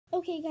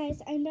Okay guys,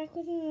 I'm back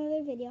with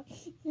another video.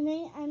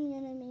 Tonight I'm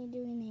going to be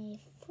doing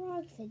a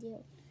frog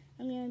video.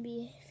 I'm going to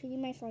be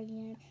feeding my frog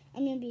again.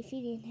 I'm going to be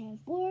feeding him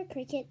 4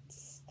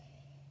 crickets.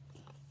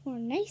 4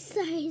 nice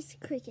size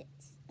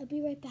crickets. I'll be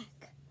right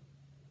back.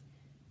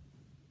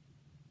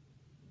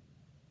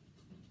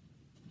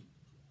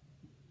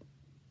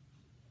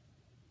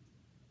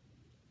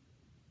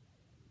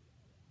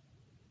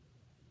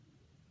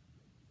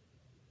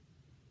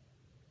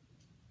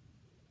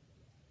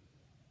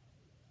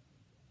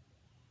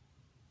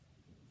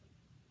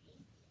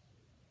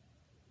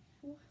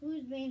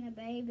 Who's being a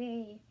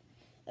baby?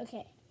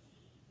 Okay.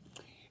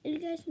 As you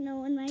guys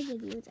know, in my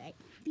videos, I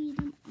feed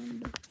them on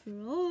the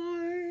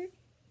floor.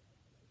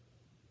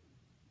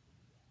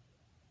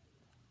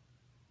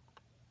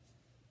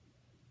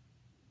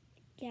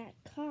 Got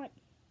caught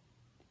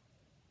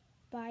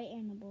by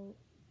animal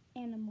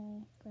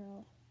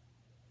girl.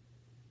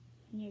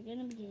 And you're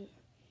gonna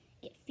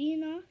get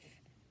feeding off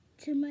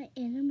to my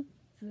animal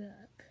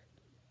frog.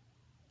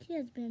 She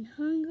has been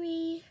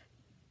hungry.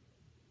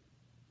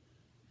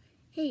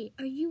 Hey,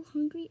 are you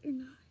hungry or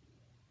not?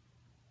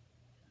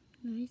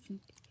 Nice.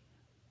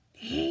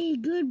 Hey,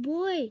 good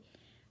boy.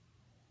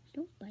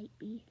 Don't bite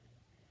me.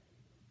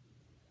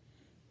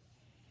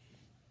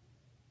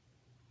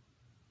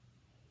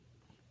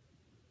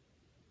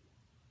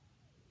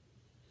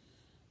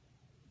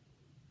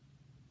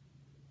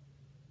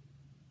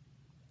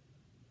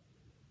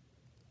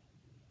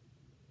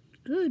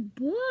 Good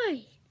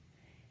boy.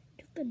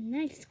 Took a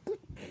nice good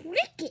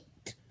cricket.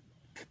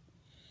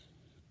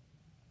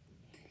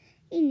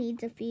 He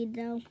needs a feed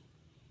though.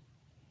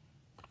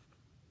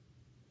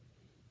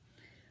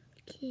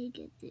 Okay,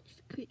 get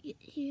this cricket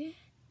here.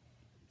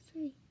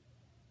 Sorry.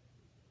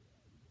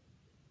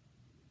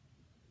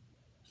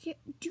 Here,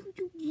 do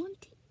you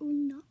want it or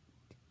not?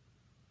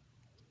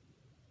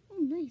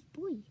 Oh, nice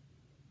boy.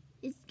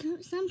 It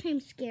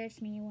sometimes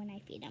scares me when I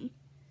feed him.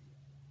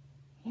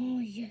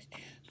 Oh yes,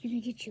 I'm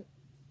gonna get you.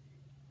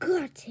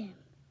 Got him.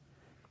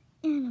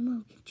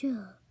 Animal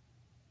control.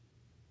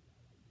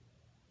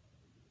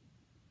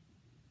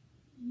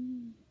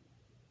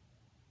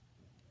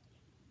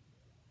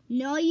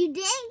 No, you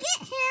didn't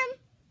get him.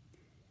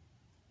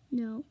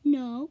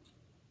 No.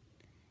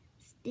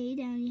 Stay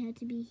down. You have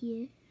to be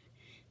here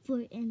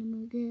for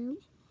animal girl.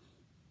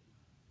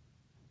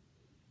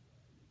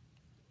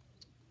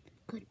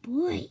 Good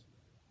boy.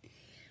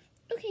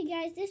 Okay,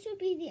 guys, this will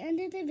be the end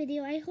of the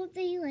video. I hope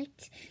that you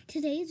liked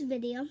today's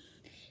video.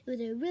 It was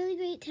a really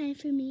great time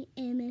for me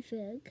and my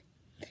frog.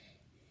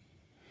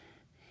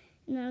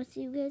 And I'll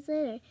see you guys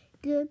later.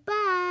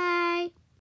 Goodbye.